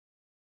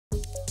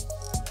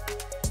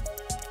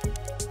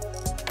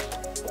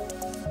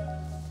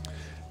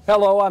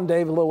Hello, I'm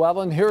David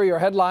Llewellyn. Here are your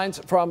headlines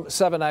from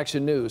 7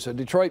 Action News. A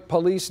Detroit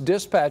police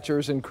dispatcher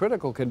is in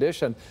critical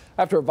condition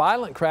after a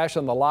violent crash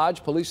on the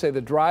Lodge. Police say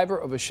the driver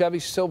of a Chevy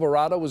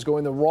Silverado was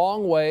going the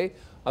wrong way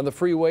on the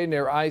freeway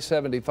near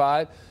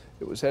I-75.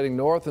 It was heading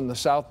north in the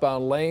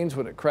southbound lanes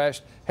when it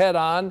crashed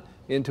head-on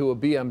into a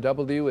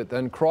BMW. It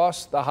then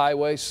crossed the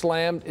highway,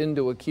 slammed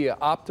into a Kia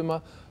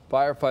Optima.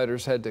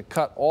 Firefighters had to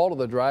cut all of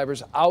the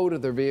drivers out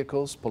of their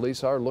vehicles.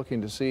 Police are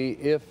looking to see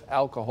if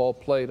alcohol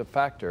played a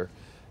factor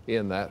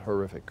in that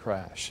horrific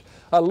crash.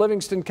 A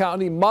Livingston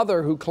County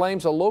mother who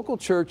claims a local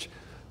church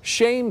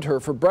shamed her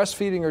for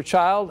breastfeeding her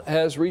child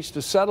has reached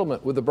a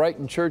settlement with the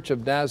Brighton Church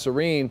of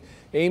Nazarene.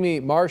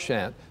 Amy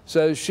Marchant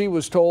says she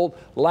was told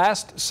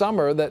last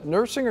summer that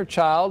nursing her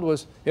child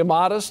was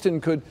immodest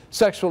and could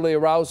sexually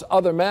arouse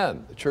other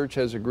men. The church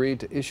has agreed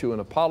to issue an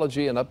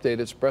apology and update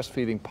its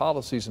breastfeeding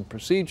policies and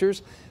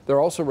procedures.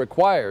 They're also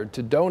required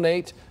to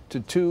donate to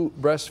 2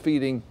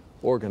 breastfeeding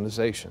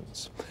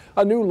organizations.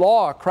 A new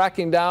law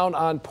cracking down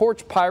on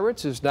porch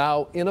pirates is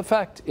now in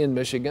effect in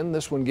Michigan.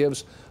 This one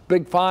gives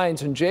big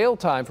fines and jail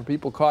time for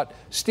people caught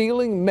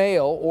stealing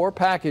mail or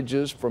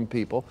packages from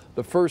people.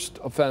 The first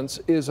offense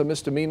is a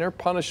misdemeanor,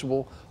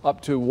 punishable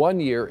up to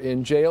 1 year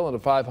in jail and a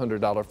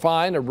 $500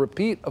 fine. A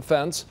repeat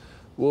offense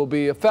will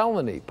be a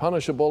felony,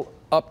 punishable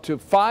up to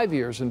 5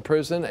 years in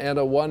prison and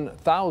a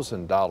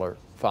 $1,000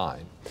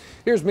 fine.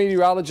 Here's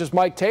meteorologist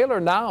Mike Taylor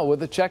now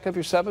with a check of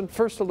your 7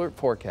 First Alert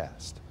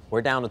forecast.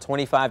 We're down to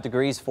 25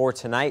 degrees for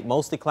tonight,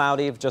 mostly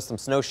cloudy with just some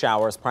snow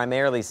showers,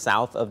 primarily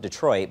south of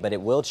Detroit, but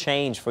it will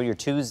change for your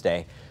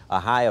Tuesday. A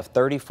high of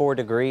 34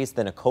 degrees,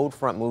 then a cold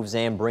front moves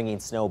in, bringing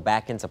snow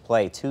back into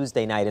play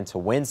Tuesday night into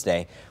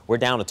Wednesday. We're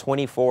down to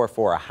 24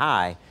 for a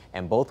high,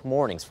 and both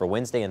mornings for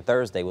Wednesday and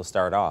Thursday will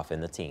start off in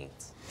the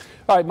teens.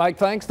 All right, Mike,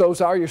 thanks. Those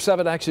are your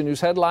 7 Action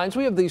News headlines.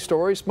 We have these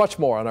stories, much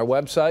more on our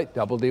website,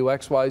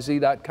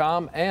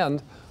 WXYZ.com,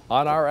 and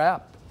on our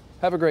app.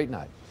 Have a great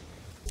night.